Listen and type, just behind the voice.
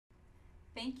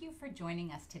Thank you for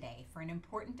joining us today for an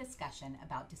important discussion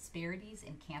about disparities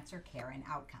in cancer care and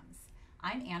outcomes.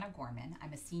 I'm Anna Gorman.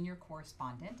 I'm a senior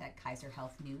correspondent at Kaiser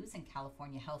Health News and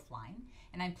California Healthline,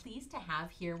 and I'm pleased to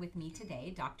have here with me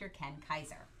today Dr. Ken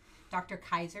Kizer. Dr.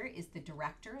 Kizer is the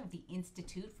director of the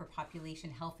Institute for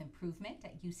Population Health Improvement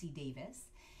at UC Davis.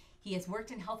 He has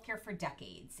worked in healthcare for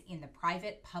decades in the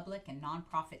private, public, and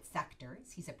nonprofit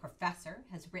sectors. He's a professor,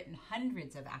 has written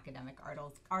hundreds of academic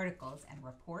articles and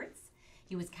reports.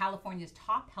 He was California's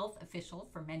top health official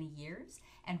for many years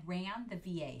and ran the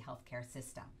VA healthcare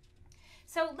system.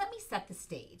 So let me set the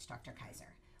stage, Dr.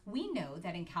 Kizer. We know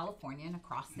that in California and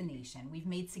across the nation, we've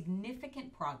made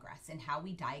significant progress in how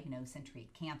we diagnose and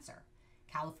treat cancer.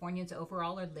 Californians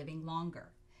overall are living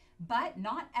longer, but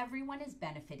not everyone is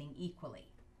benefiting equally.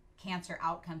 Cancer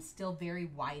outcomes still vary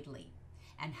widely,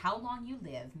 and how long you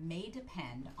live may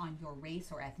depend on your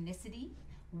race or ethnicity,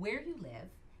 where you live,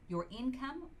 your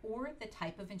income, or the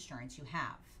type of insurance you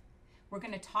have. We're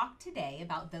going to talk today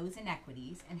about those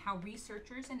inequities and how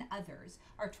researchers and others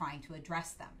are trying to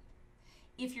address them.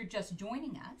 If you're just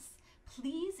joining us,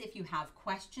 please, if you have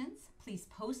questions, please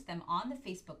post them on the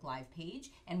Facebook Live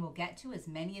page and we'll get to as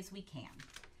many as we can.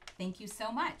 Thank you so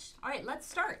much. All right, let's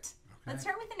start. Okay. Let's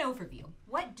start with an overview.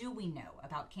 What do we know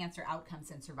about cancer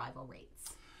outcomes and survival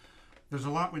rates? There's a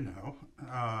lot we know.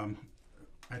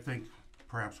 I think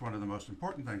perhaps one of the most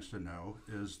important things to know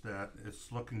is that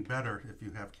it's looking better if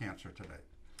you have cancer today.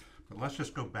 But let's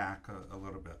just go back a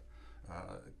little bit.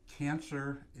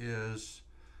 Cancer is,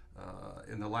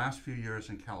 in the last few years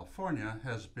in California,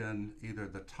 has been either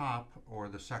the top or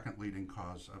the second leading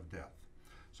cause of death.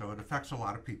 So it affects a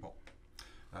lot of people.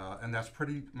 And that's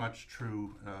pretty much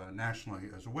true nationally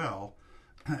as well.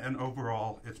 And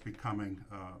overall, it's becoming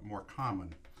more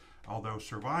common, although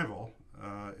survival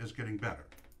is getting better.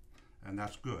 And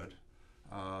that's good.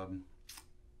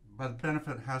 But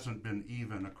benefit hasn't been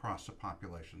even across the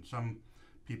population. Some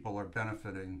people are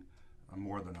benefiting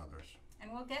more than others.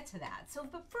 And we'll get to that. So,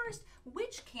 but first,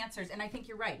 which cancers, and I think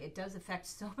you're right, it does affect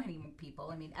so many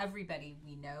people. I mean, everybody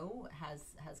we know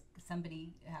has somebody,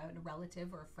 a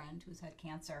relative or a friend who's had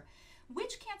cancer.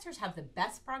 Which cancers have the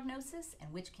best prognosis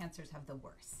and which cancers have the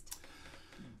worst?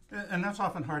 And that's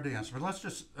often hard to answer, but let's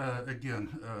just,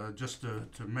 just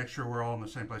to make sure we're all in the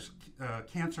same place,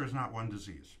 cancer is not one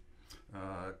disease.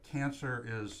 Cancer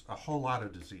is a whole lot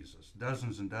of diseases,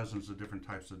 dozens and dozens of different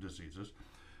types of diseases.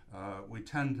 We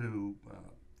tend to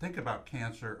think about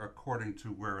cancer according to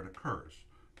where it occurs: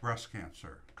 breast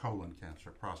cancer, colon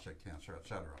cancer, prostate cancer,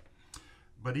 etc.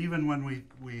 But even when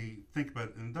we think about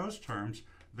it in those terms,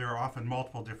 there are often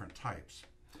multiple different types.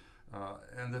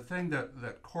 And the thing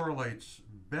that correlates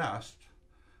best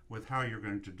with how you're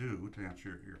going to do, to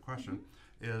answer your question,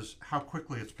 is how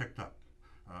quickly it's picked up,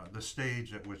 the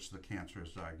stage at which the cancer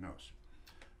is diagnosed.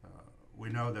 We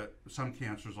know that some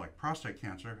cancers, like prostate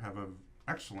cancer, have an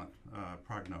excellent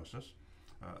prognosis,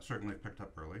 certainly picked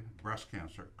up early. Breast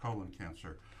cancer, colon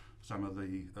cancer, some of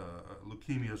the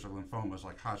leukemias or lymphomas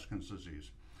like Hodgkin's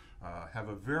disease have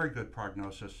a very good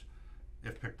prognosis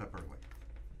if picked up early.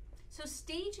 So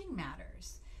staging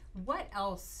matters. What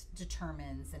else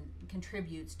determines and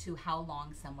contributes to how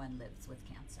long someone lives with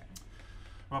cancer?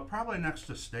 Well, probably next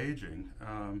to staging,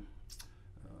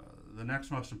 the next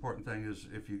most important thing is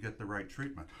if you get the right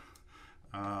treatment.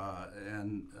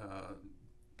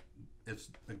 It's,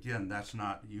 again, that's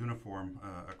not uniform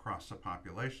across the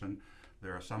population.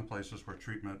 There are some places where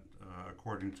treatment,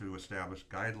 according to established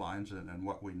guidelines and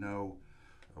what we know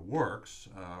works,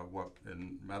 what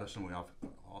in medicine we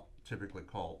typically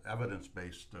call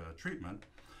evidence-based treatment,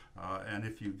 and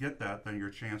if you get that, then your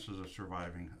chances of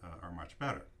surviving are much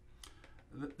better.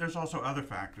 There's also other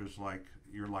factors like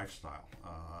your lifestyle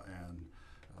and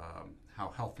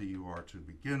how healthy you are to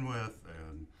begin with,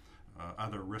 and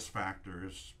other risk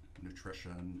factors,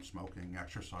 nutrition, smoking,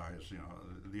 exercise,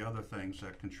 the other things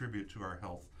that contribute to our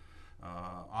health,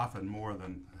 often more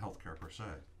than healthcare per se.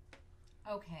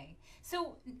 Okay,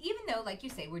 so even though, like you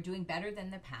say, we're doing better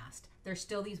than the past, there's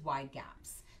still these wide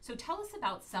gaps. So tell us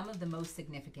about some of the most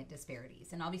significant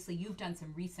disparities. And obviously you've done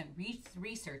some recent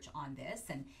research on this,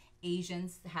 and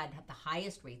Asians had the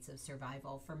highest rates of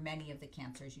survival for many of the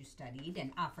cancers you studied,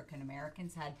 and African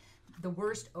Americans had the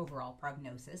worst overall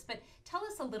prognosis. But tell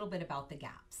us a little bit about the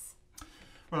gaps.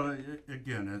 Well,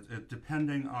 again,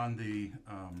 depending on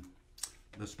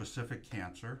the specific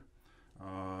cancer,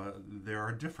 there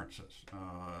are differences.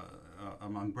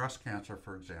 Among breast cancer,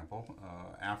 for example,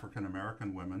 African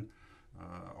American women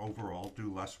overall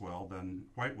do less well than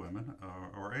white women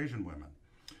or Asian women.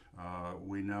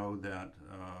 We know that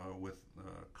with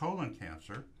colon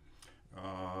cancer,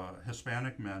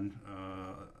 Hispanic men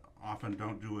often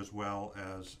don't do as well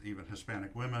as even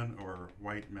Hispanic women or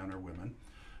white men or women.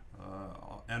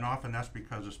 And often that's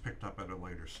because it's picked up at a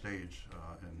later stage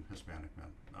in Hispanic men.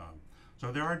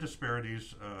 So there are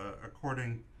disparities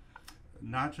according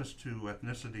not just to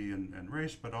ethnicity and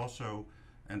race, but also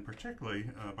and particularly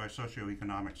by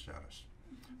socioeconomic status.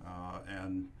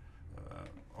 And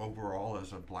overall,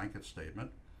 as a blanket statement,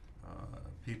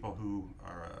 people who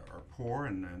are poor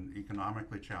and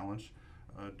economically challenged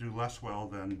do less well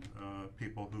than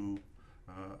people who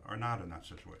are not in that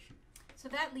situation. So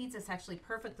that leads us actually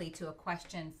perfectly to a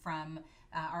question from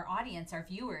our audience, our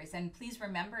viewers. And please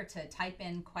remember to type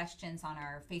in questions on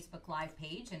our Facebook Live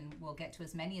page, and we'll get to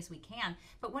as many as we can.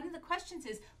 But one of the questions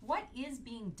is, what is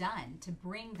being done to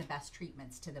bring the best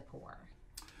treatments to the poor?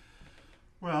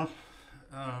 Well,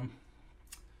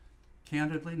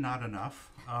 candidly, not enough.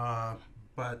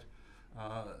 But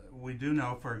we do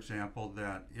know, for example,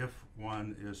 that if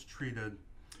one is treated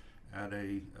at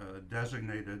a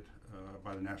designated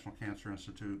by the National Cancer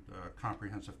Institute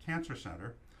comprehensive cancer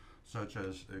center, such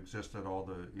as exist at all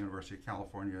the University of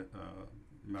California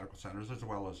medical centers as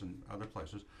well as in other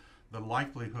places, the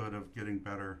likelihood of getting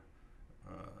better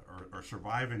or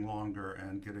surviving longer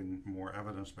and getting more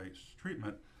evidence-based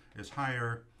treatment is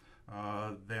higher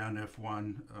than if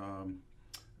one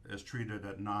is treated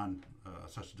at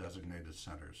such designated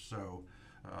centers. So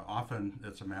often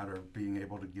it's a matter of being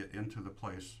able to get into the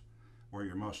place where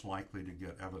you're most likely to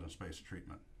get evidence-based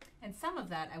treatment. And some of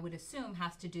that, I would assume,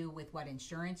 has to do with what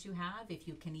insurance you have,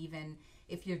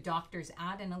 if your doctors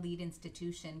at an elite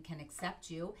institution can accept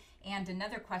you. And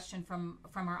another question from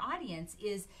our audience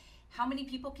is, how many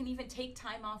people can even take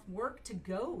time off work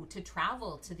to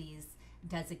travel to these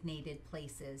designated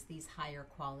places, these higher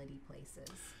quality places?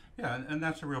 Yeah, and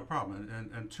that's a real problem.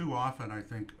 And too often, I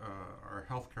think our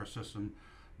healthcare system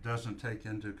doesn't take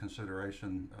into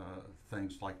consideration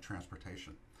things like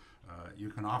transportation. You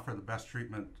can offer the best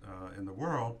treatment in the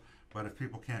world, but if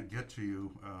people can't get to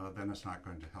you, then it's not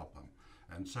going to help them.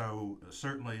 And so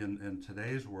certainly in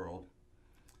today's world,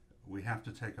 we have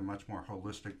to take a much more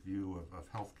holistic view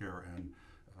of healthcare and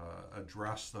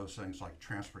address those things like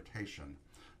transportation.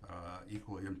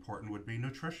 Equally important would be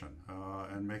nutrition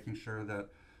and making sure that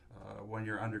when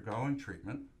you're undergoing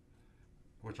treatment,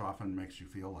 which often makes you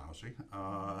feel lousy,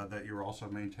 that you're also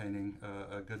maintaining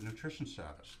a good nutrition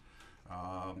status,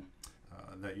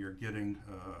 that you're getting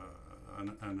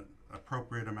an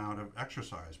appropriate amount of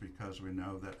exercise, because we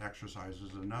know that exercise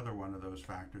is another one of those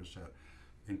factors that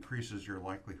increases your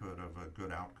likelihood of a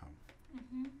good outcome.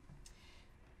 Mm-hmm.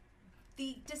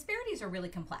 The disparities are really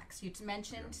complex. You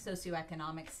mentioned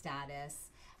socioeconomic status,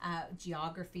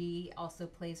 geography also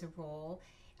plays a role.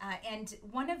 And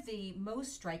one of the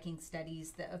most striking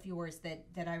studies of yours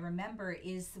that I remember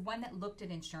is the one that looked at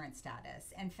insurance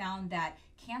status and found that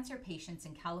cancer patients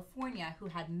in California who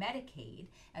had Medicaid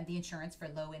and the insurance for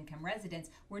low-income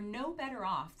residents were no better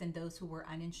off than those who were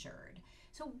uninsured.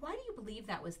 So why do you believe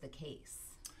that was the case?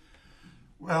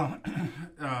 Well,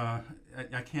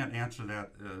 I can't answer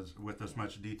that with as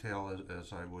much detail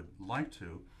as I would like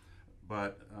to,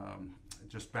 but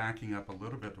just backing up a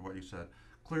little bit to what you said,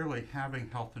 clearly having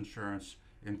health insurance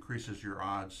increases your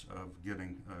odds of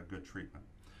getting good treatment.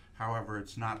 However,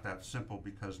 it's not that simple,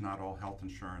 because not all health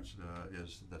insurance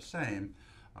is the same,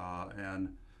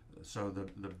 and so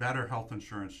the better health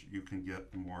insurance you can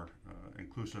get, the more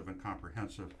inclusive and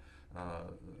comprehensive,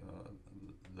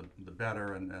 the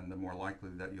better, and the more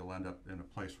likely that you'll end up in a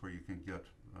place where you can get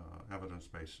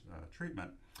evidence-based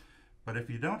treatment. But if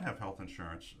you don't have health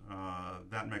insurance,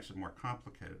 that makes it more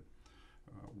complicated.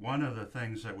 One of the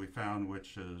things that we found,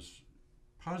 which is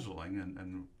puzzling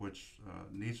and which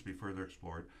needs to be further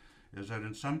explored, is that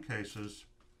in some cases,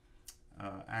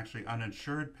 actually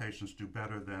uninsured patients do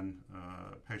better than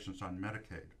patients on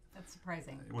Medicaid. That's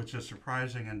surprising. Which is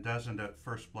surprising and doesn't at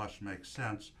first blush make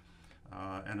sense.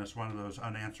 And it's one of those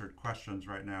unanswered questions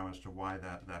right now as to why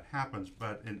that happens.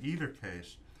 But in either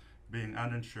case, being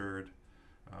uninsured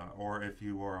or if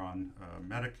you are on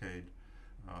Medicaid,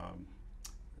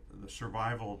 the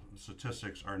survival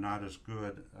statistics are not as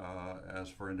good as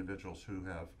for individuals who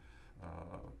have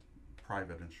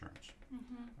private insurance,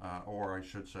 or I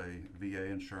should say VA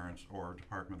insurance or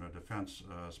Department of Defense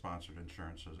sponsored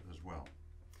insurance as well.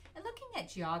 And looking at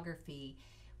geography,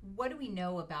 what do we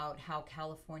know about how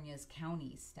California's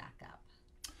counties stack up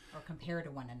or compare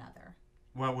to one another?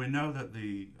 Well, we know that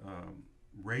the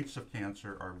rates of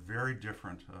cancer are very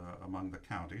different among the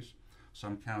counties.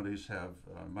 Some counties have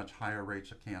much higher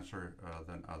rates of cancer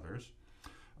than others.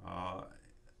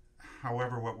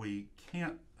 However, what we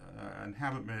can't and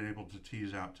haven't been able to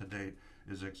tease out to date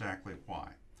is exactly why.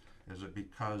 Is it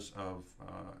because of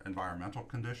environmental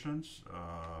conditions?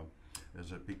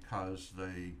 Is it because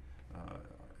they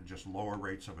just lower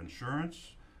rates of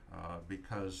insurance?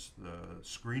 Because the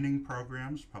screening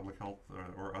programs, public health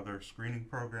or other screening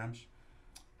programs,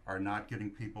 are not getting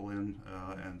people in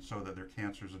and so that their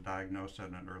cancers are diagnosed at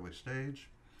an early stage?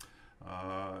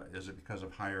 Is it because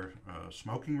of higher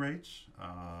smoking rates?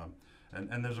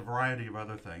 And there's a variety of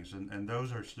other things, and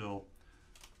those are still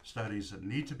studies that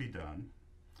need to be done.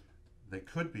 They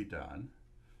could be done,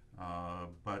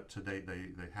 but to date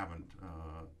they haven't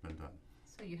been done.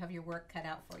 So you have your work cut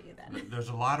out for you then. There's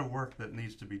a lot of work that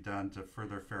needs to be done to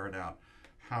further ferret out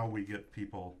how we get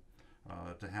people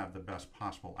to have the best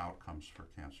possible outcomes for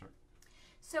cancer.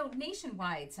 So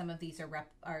nationwide, some of these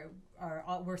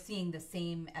we're seeing the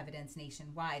same evidence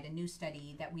nationwide. A new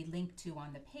study that we linked to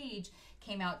on the page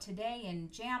came out today in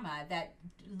JAMA that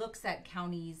looks at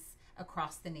counties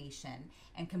across the nation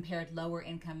and compared lower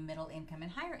income, middle income,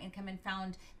 and higher income, and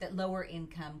found that lower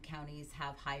income counties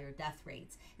have higher death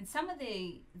rates. And some of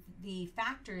the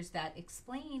factors that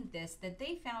explained this that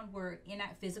they found were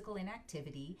physical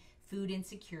inactivity, food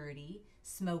insecurity,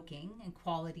 smoking, and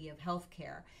quality of health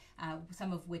care,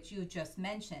 some of which you just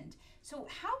mentioned. So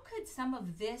how could some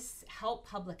of this help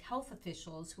public health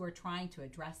officials who are trying to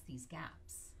address these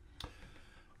gaps?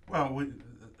 Well,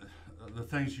 the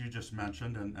things you just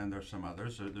mentioned, and there's some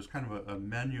others, there's kind of a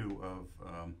menu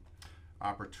of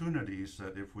opportunities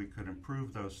that if we could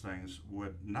improve those things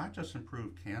would not just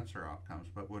improve cancer outcomes,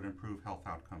 but would improve health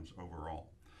outcomes overall.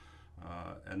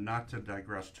 And not to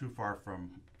digress too far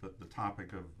from the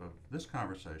topic of this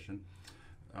conversation,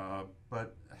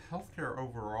 but healthcare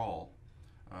overall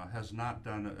has not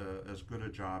done as good a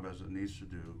job as it needs to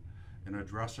do in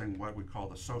addressing what we call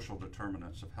the social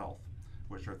determinants of health,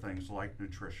 which are things like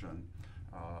nutrition,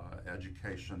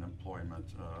 education, employment,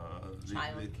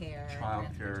 child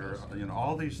care,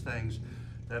 all these things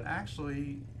that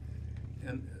actually,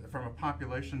 from a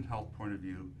population health point of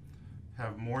view,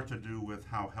 have more to do with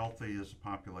how healthy is the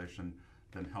population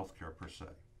than healthcare per se.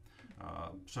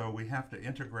 So we have to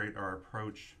integrate our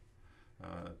approach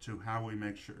to how we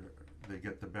make sure they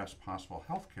get the best possible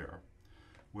health care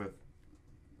with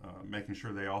making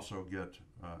sure they also get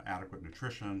adequate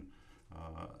nutrition,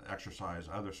 exercise,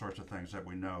 other sorts of things that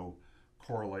we know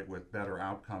correlate with better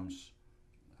outcomes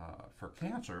for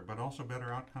cancer, but also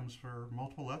better outcomes for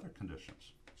multiple other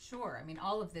conditions. Sure. I mean,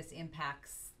 all of this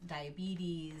impacts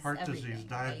diabetes, heart disease,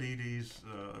 diabetes,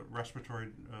 right? Respiratory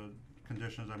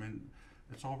conditions. I mean,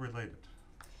 it's all related.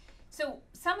 So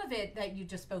some of it that you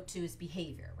just spoke to is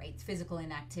behavior, right? It's physical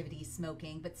inactivity,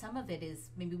 smoking, but some of it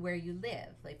is maybe where you live,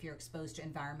 like if you're exposed to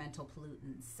environmental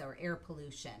pollutants or air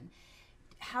pollution.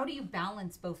 How do you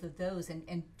balance both of those,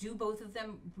 and do both of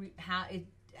them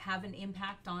have an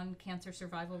impact on cancer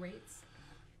survival rates?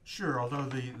 Sure, although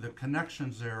the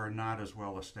connections there are not as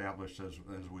well established as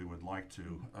we would like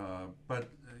to. But,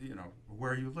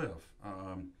 where you live,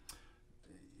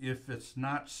 if it's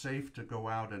not safe to go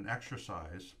out and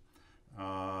exercise,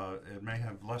 it may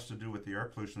have less to do with the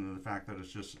air pollution than the fact that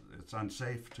it's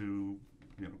unsafe to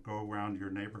go around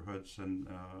your neighborhoods and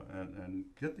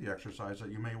get the exercise that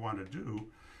you may want to do,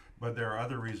 but there are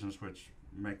other reasons which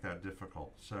make that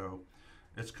difficult. So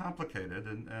it's complicated,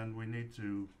 and we need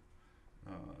to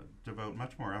devote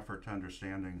much more effort to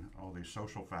understanding all these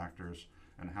social factors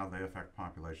and how they affect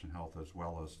population health as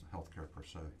well as healthcare per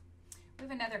se. We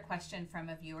have another question from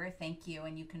a viewer. Thank you.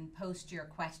 And you can post your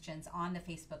questions on the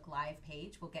Facebook Live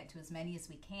page. We'll get to as many as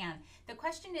we can. The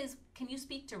question is, can you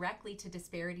speak directly to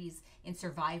disparities in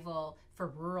survival for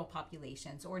rural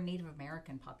populations or Native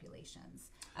American populations,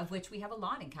 of which we have a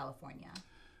lot in California?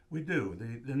 We do.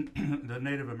 The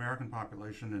Native American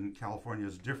population in California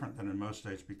is different than in most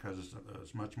states because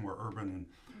it's much more urban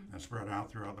and spread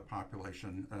out throughout the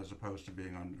population as opposed to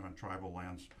being on tribal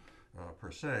lands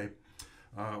per se.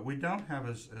 We don't have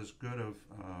as good of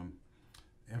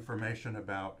information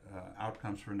about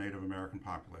outcomes for Native American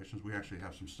populations. We actually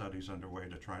have some studies underway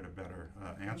to try to better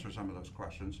answer some of those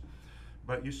questions.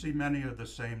 But you see many of the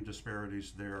same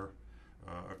disparities there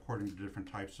according to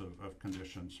different types of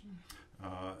conditions.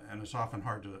 And it's often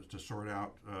hard to sort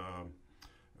out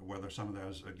whether some of that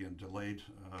is, again, delayed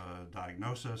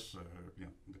diagnosis,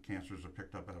 the cancers are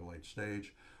picked up at a late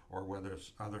stage, or whether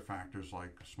it's other factors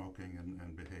like smoking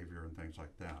and behavior and things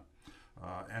like that.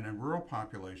 And in rural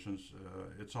populations,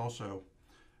 it's also,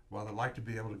 while I'd like to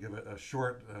be able to give a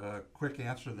short, quick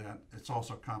answer to that, it's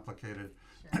also complicated.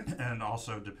 Sure. And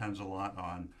also depends a lot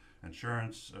on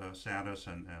insurance status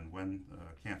and when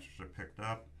cancers are picked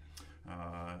up,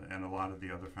 and a lot of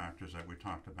the other factors that we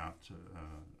talked about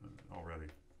already.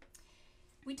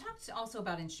 We talked also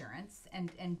about insurance,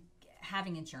 and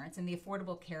having insurance, and the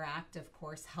Affordable Care Act, of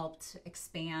course, helped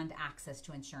expand access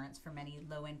to insurance for many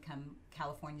low-income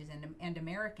Californians and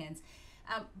Americans.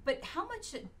 But how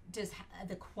much does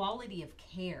the quality of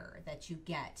care that you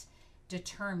get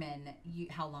determine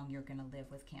how long you're going to live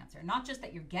with cancer? Not just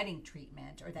that you're getting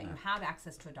treatment or that you have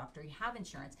access to a doctor, you have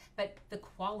insurance, but the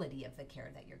quality of the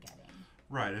care that you're getting.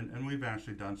 Right, and we've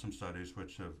actually done some studies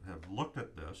which have looked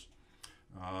at this,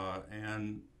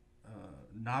 and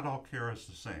not all care is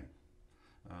the same.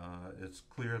 It's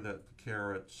clear that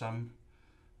care at some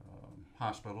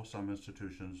hospitals, some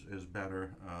institutions, is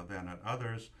better than at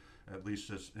others, at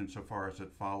least insofar as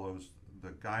it follows the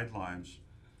guidelines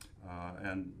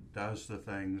and does the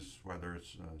things, whether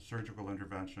it's surgical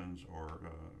interventions or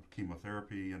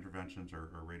chemotherapy interventions or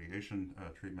radiation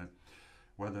treatment,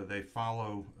 whether they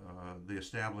follow the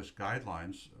established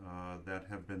guidelines that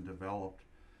have been developed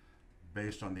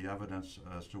based on the evidence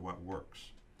as to what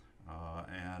works.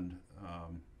 And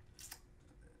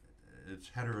it's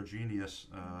heterogeneous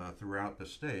throughout the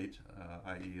state,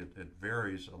 i.e. it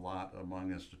varies a lot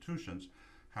among institutions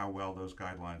how well those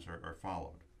guidelines are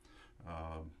followed.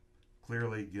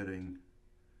 Clearly getting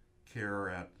care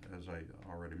at, as I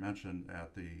already mentioned,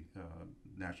 at the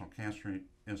National Cancer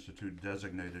Institute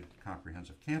designated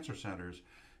comprehensive cancer centers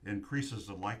increases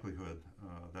the likelihood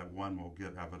that one will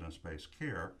get evidence-based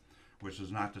care, which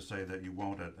is not to say that you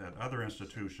won't at other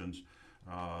institutions,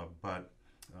 but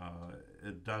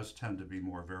it does tend to be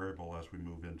more variable as we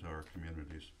move into our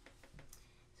communities.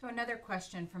 So another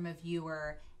question from a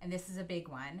viewer, and this is a big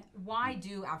one. Why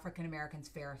do African Americans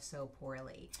fare so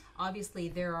poorly? Obviously,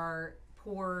 there are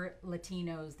poor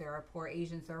Latinos, there are poor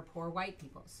Asians, there are poor white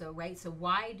people. So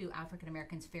why do African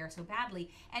Americans fare so badly?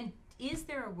 And is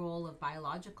there a role of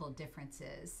biological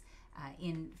differences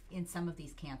in some of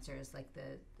these cancers, like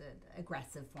the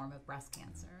aggressive form of breast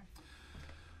cancer?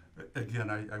 Again,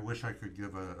 I wish I could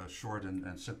give a short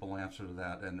and simple answer to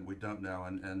that, and we don't know.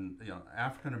 And you know,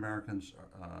 African Americans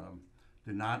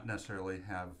do not necessarily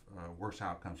have worse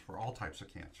outcomes for all types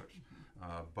of cancers,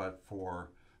 but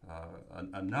for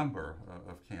a number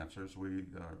of cancers. We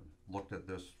looked at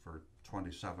this for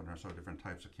 27 or so different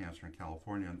types of cancer in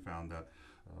California and found that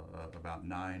about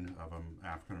 9 of them,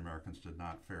 African Americans, did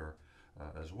not fare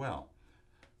as well.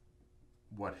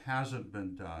 What hasn't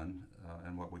been done,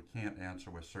 and what we can't answer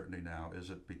with certainty now, is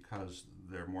it because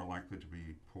they're more likely to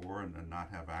be poor and not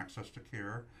have access to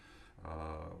care?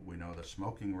 We know that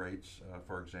smoking rates,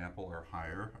 for example, are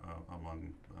higher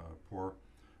among poor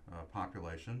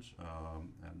populations,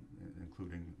 and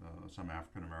including some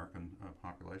African American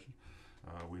populations.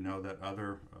 We know that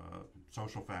other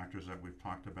social factors that we've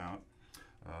talked about,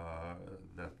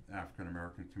 that African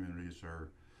American communities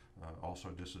are also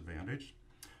disadvantaged.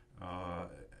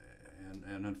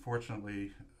 And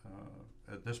unfortunately,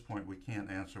 at this point, we can't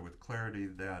answer with clarity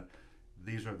that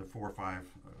these are the 4, 5,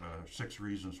 6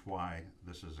 reasons why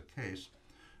this is a case.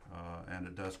 And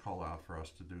it does call out for us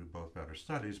to do both better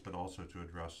studies, but also to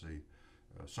address the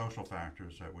social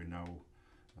factors that we know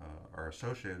are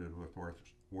associated with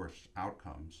worse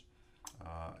outcomes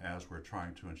as we're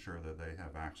trying to ensure that they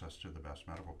have access to the best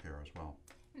medical care as well.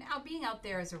 Now, being out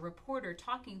there as a reporter,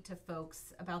 talking to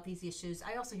folks about these issues,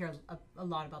 I also hear a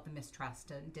lot about the mistrust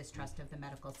and distrust of the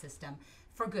medical system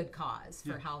for good cause,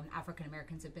 for how African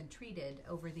Americans have been treated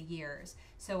over the years.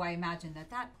 So I imagine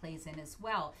that plays in as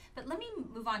well. But let me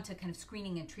move on to kind of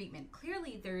screening and treatment.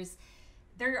 Clearly,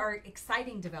 there are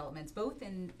exciting developments, both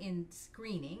in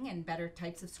screening and better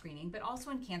types of screening, but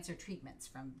also in cancer treatments,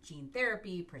 from gene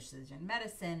therapy, precision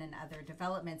medicine, and other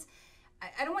developments.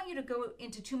 I don't want you to go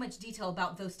into too much detail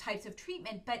about those types of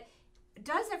treatment, but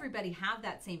does everybody have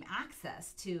that same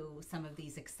access to some of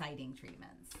these exciting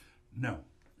treatments? No.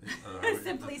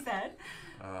 Simply said.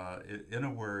 In a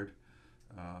word,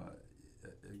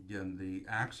 again, the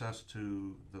access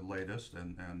to the latest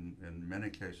and in many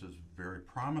cases very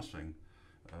promising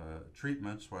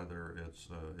treatments, whether it's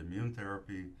immune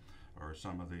therapy or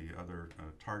some of the other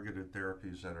targeted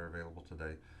therapies that are available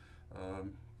today,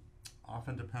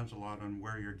 often depends a lot on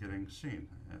where you're getting seen.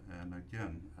 And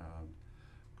again,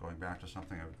 going back to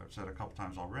something I've said a couple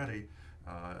times already,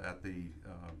 at the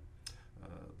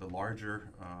larger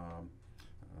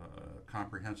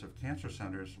comprehensive cancer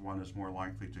centers, one is more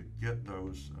likely to get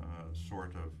those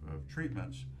sort of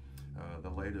treatments, the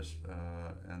latest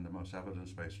and the most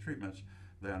evidence-based treatments,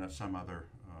 than at some other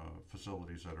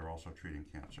facilities that are also treating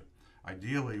cancer.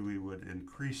 Ideally, we would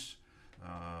increase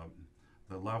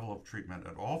the level of treatment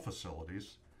at all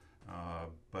facilities,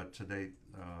 but to date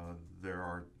there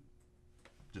are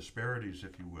disparities,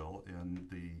 if you will, in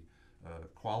the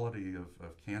quality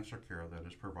of cancer care that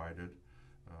is provided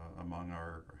among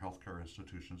our healthcare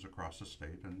institutions across the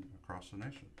state and across the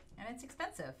nation. And it's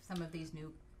expensive. Some of these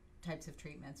new types of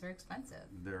treatments are expensive.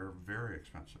 They're very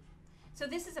expensive. So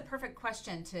this is a perfect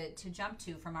question to jump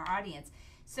to from our audience.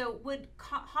 So would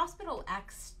Hospital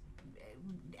X,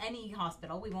 any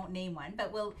hospital, we won't name one,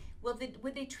 but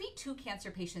would they treat two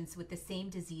cancer patients with the same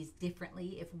disease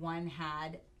differently if one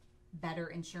had better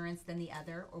insurance than the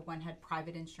other, or one had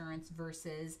private insurance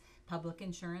versus public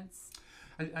insurance?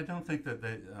 I don't think that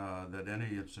that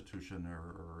any institution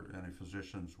or any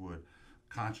physicians would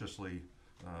consciously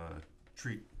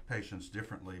treat patients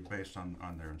differently based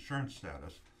on their insurance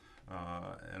status.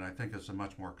 And I think it's a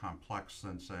much more complex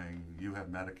than saying you have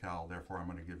Medi-Cal, therefore I'm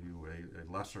going to give you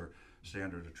a lesser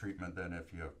standard of treatment than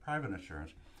if you have private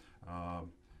insurance.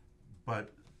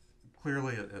 But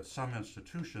clearly at some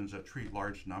institutions that treat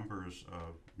large numbers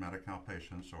of Medi-Cal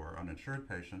patients or uninsured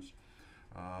patients,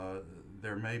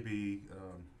 there may be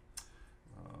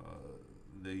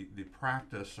the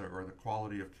practice or the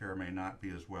quality of care may not be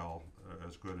as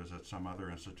good as at some other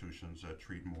institutions that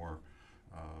treat more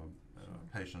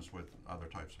patients with other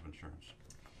types of insurance.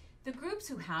 The groups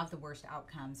who have the worst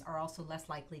outcomes are also less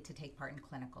likely to take part in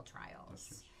clinical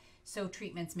trials. So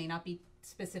treatments may not be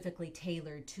specifically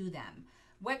tailored to them.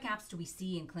 What gaps do we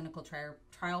see in clinical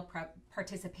trial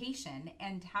participation,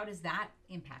 and how does that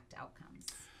impact outcomes?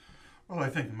 Well, I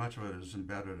think much of it is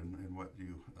embedded in what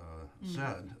you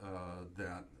said,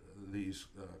 that these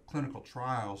clinical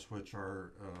trials, which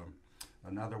are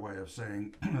another way of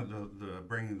saying the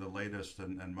bringing the latest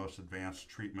and most advanced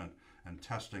treatment and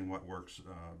testing what works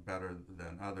better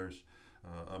than others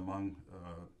among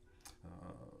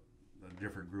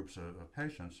different groups of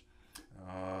patients,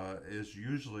 is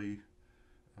usually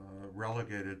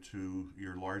relegated to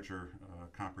your larger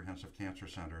comprehensive cancer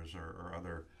centers or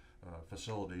other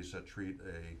facilities that treat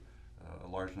a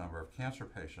large number of cancer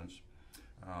patients.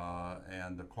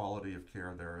 And the quality of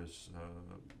care there is,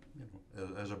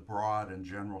 as a broad and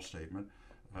general statement,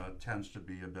 tends to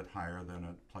be a bit higher than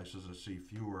at places that see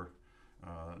fewer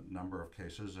number of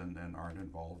cases and aren't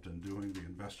involved in doing the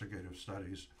investigative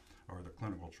studies or the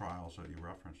clinical trials that you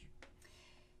referenced.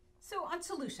 So on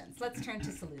solutions, let's turn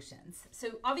to solutions.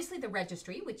 So obviously the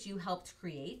registry, which you helped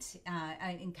create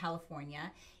in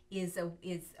California, is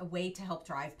a way to help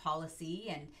drive policy.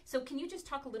 And so can you just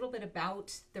talk a little bit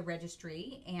about the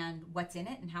registry and what's in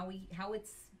it and how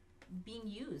it's being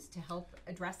used to help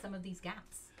address some of these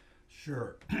gaps?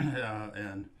 Sure.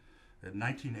 And in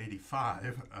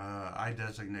 1985, I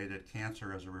designated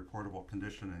cancer as a reportable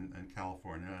condition in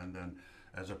California, and then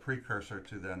as a precursor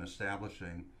to then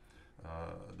establishing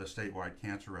the statewide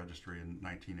cancer registry in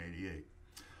 1988.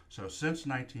 So since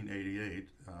 1988,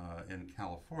 in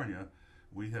California,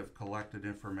 we have collected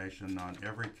information on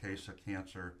every case of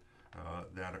cancer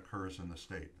that occurs in the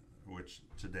state, which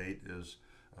to date is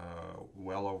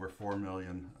well over 4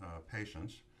 million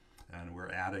patients, and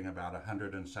we're adding about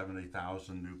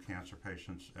 170,000 new cancer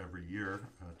patients every year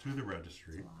to the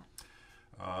registry.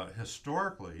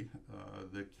 Historically,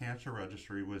 the cancer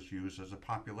registry was used as a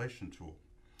population tool.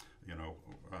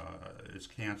 Is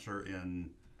cancer in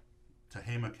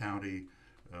Tehama County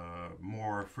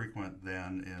more frequent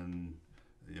than in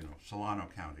Solano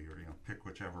County, or pick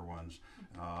whichever ones,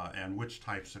 and which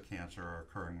types of cancer are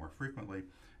occurring more frequently.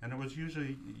 And it was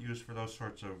usually used for those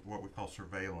sorts of what we call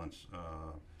surveillance.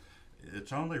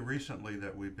 It's only recently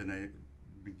that we've been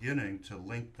beginning to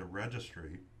link the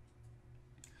registry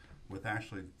with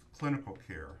actually clinical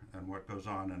care and what goes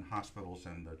on in hospitals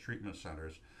and the treatment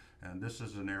centers. And this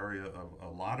is an area of a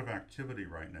lot of activity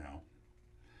right now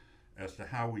as to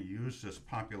how we use this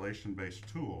population-based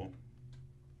tool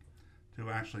to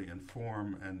actually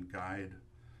inform and guide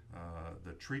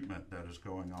the treatment that is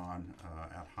going on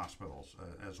at hospitals,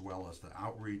 as well as the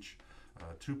outreach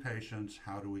to patients.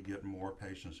 How do we get more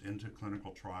patients into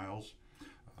clinical trials?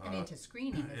 And into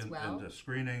screening as well. Into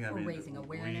screening. Raising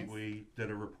awareness. We did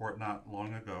a report not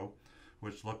long ago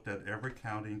which looked at every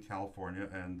county in California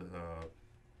and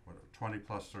 20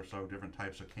 plus or so different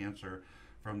types of cancer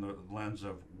from the lens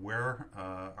of where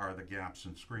are the gaps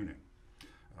in screening.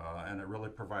 And it really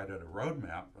provided a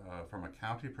roadmap from a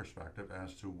county perspective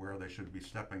as to where they should be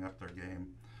stepping up their game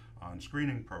on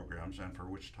screening programs and for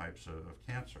which types of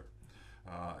cancer.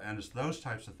 And it's those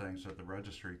types of things that the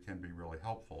registry can be really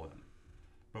helpful in.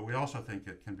 But we also think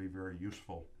it can be very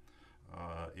useful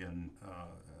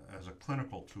as a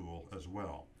clinical tool as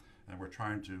well. And we're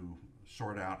trying to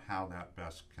sort out how that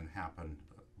best can happen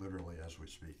literally as we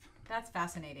speak. That's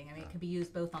fascinating. It can be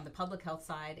used both on the public health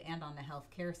side and on the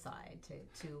healthcare side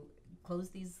to close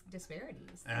these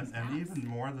disparities. And even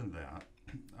more than that,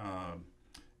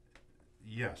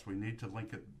 yes, we need to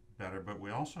link it better, but we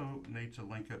also need to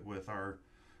link it with our,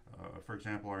 for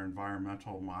example, our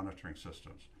environmental monitoring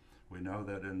systems. We know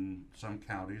that in some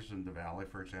counties in the valley,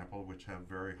 for example, which have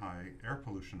very high air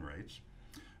pollution rates,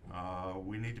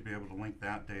 we need to be able to link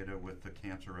that data with the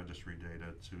cancer registry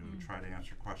data to try to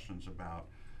answer questions about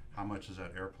how much is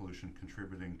that air pollution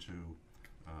contributing to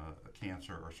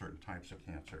cancer or certain types of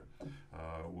cancer.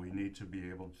 We need to be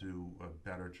able to do a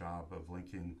better job of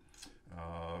linking,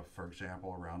 for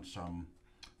example, around some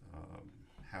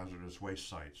hazardous waste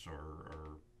sites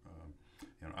or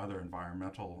other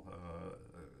environmental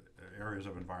areas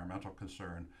of environmental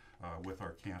concern with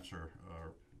our cancer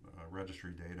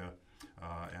registry data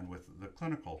and with the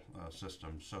clinical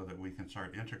system, so that we can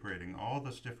start integrating all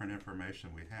this different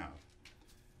information we have.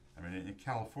 I mean, in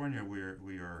California,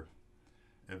 we are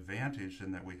advantaged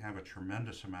in that we have a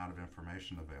tremendous amount of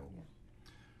information available.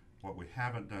 What we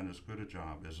haven't done as good a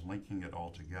job is linking it all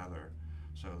together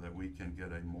so that we can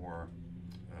get a more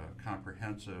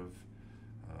comprehensive,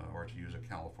 or to use a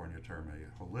California term,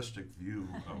 a holistic view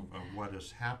of what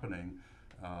is happening,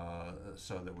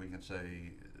 so that we can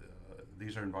say,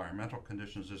 these are environmental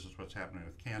conditions, this is what's happening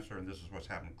with cancer, and this is what's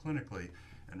happening clinically,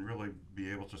 and really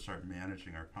be able to start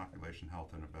managing our population health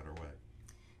in a better way.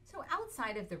 So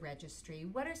outside of the registry,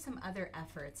 what are some other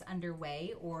efforts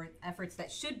underway, or efforts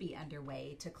that should be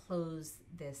underway, to close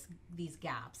these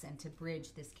gaps and to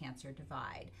bridge this cancer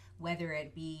divide, whether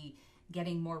it be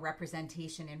getting more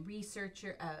representation in research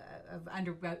of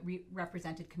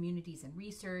underrepresented communities in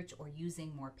research, or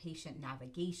using more patient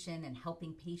navigation and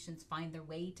helping patients find their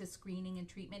way to screening and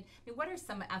treatment? I mean, what are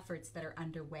some efforts that are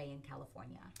underway in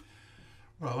California?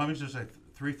 Well, let me just say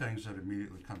three things that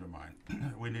immediately come to mind.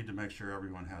 We need to make sure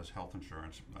everyone has health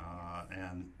insurance,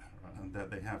 and that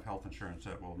they have health insurance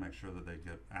that will make sure that they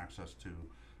get access to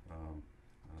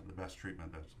the best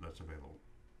treatment that's available.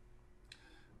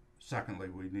 Secondly,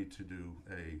 we need to do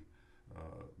a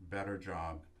better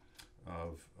job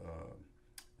of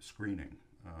screening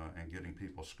and getting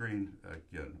people screened.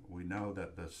 Again, we know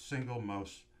that the single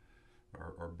most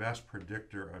or best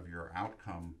predictor of your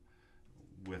outcome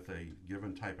with a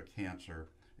given type of cancer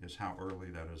is how early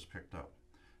that is picked up.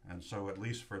 And so at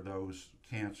least for those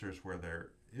cancers where there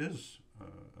is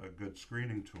a good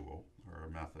screening tool or a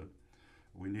method,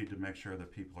 we need to make sure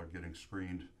that people are getting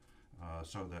screened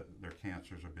so that their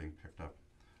cancers are being picked up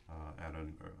at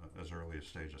as early a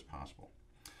stage as possible.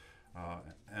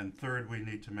 And third, we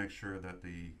need to make sure that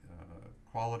the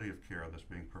quality of care that's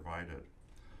being provided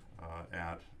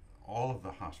at all of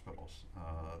the hospitals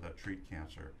that treat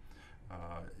cancer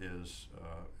is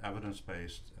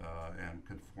evidence-based and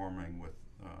conforming with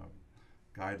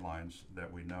guidelines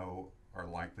that we know are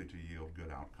likely to yield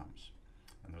good outcomes.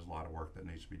 And there's a lot of work that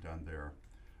needs to be done there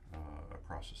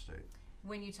across the state.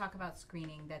 When you talk about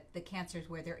screening, that the cancers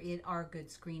where there are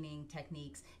good screening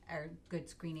techniques or good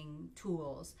screening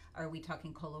tools, are we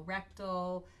talking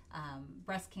colorectal,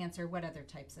 breast cancer? What other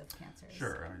types of cancers?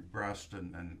 Sure, I mean, breast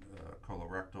and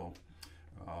colorectal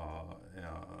are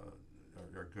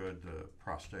good.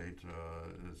 Prostate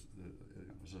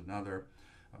is another.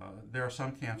 There are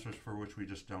some cancers for which we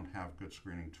just don't have good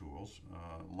screening tools.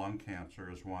 Lung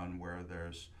cancer is one where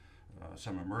there's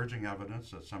some emerging evidence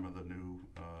that some of the new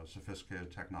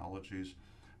sophisticated technologies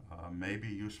may be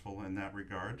useful in that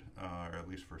regard, or at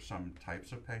least for some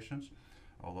types of patients,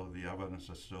 although the evidence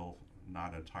is still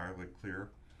not entirely clear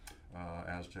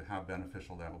as to how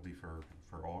beneficial that will be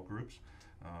for all groups.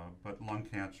 But lung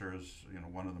cancer is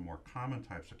one of the more common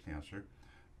types of cancer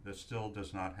that still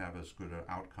does not have as good an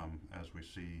outcome as we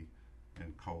see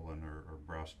in colon or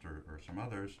breast or some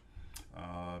others,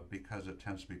 because it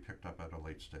tends to be picked up at a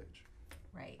late stage.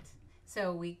 Right.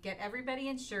 So we get everybody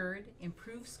insured,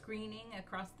 improve screening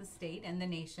across the state and the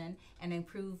nation, and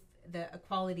improve the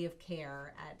quality of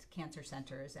care at cancer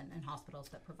centers and hospitals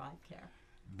that provide care.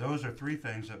 Those are three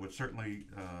things that would certainly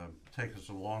take us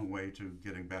a long way to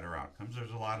getting better outcomes.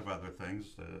 There's a lot of other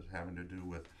things having to do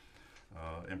with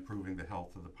improving the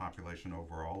health of the population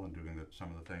overall, and doing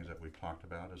some of the things that we've talked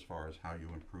about as far as how you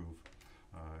improve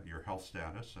your health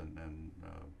status.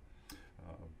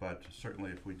 But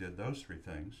certainly if we did those three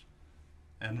things,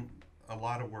 and a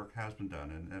lot of work has been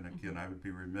done, and again, I would be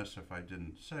remiss if I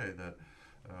didn't say that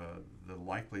the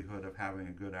likelihood of having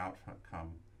a good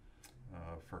outcome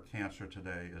for cancer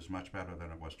today is much better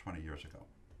than it was 20 years ago.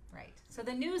 Right. So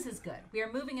the news is good. We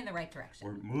are moving in the right direction.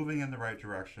 We're moving in the right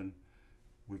direction.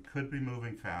 We could be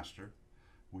moving faster.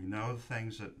 We know the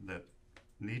things that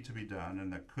need to be done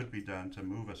and that could be done to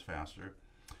move us faster.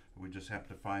 We just have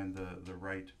to find the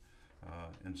right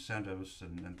incentives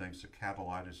and things to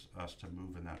catalyze us to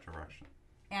move in that direction.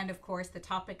 And of course, the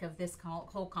topic of this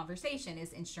whole conversation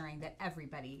is ensuring that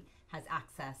everybody has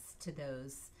access to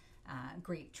those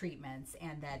great treatments,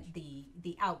 and that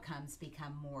the outcomes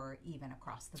become more even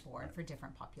across the board for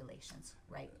different populations,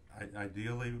 right?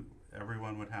 Ideally,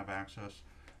 everyone would have access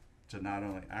to not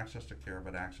only access to care,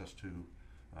 but access to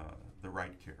the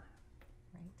right care.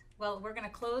 Right. Well, we're going to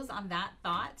close on that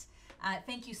thought.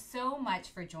 Thank you so much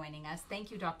for joining us.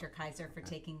 Thank you, Dr. Kizer, for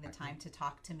taking the time to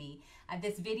talk to me.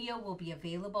 This video will be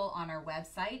available on our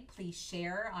website. Please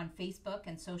share on Facebook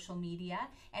and social media.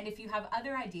 And if you have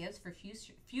other ideas for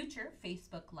future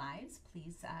Facebook Lives,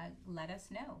 please let us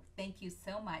know. Thank you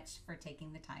so much for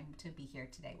taking the time to be here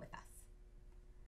today with us.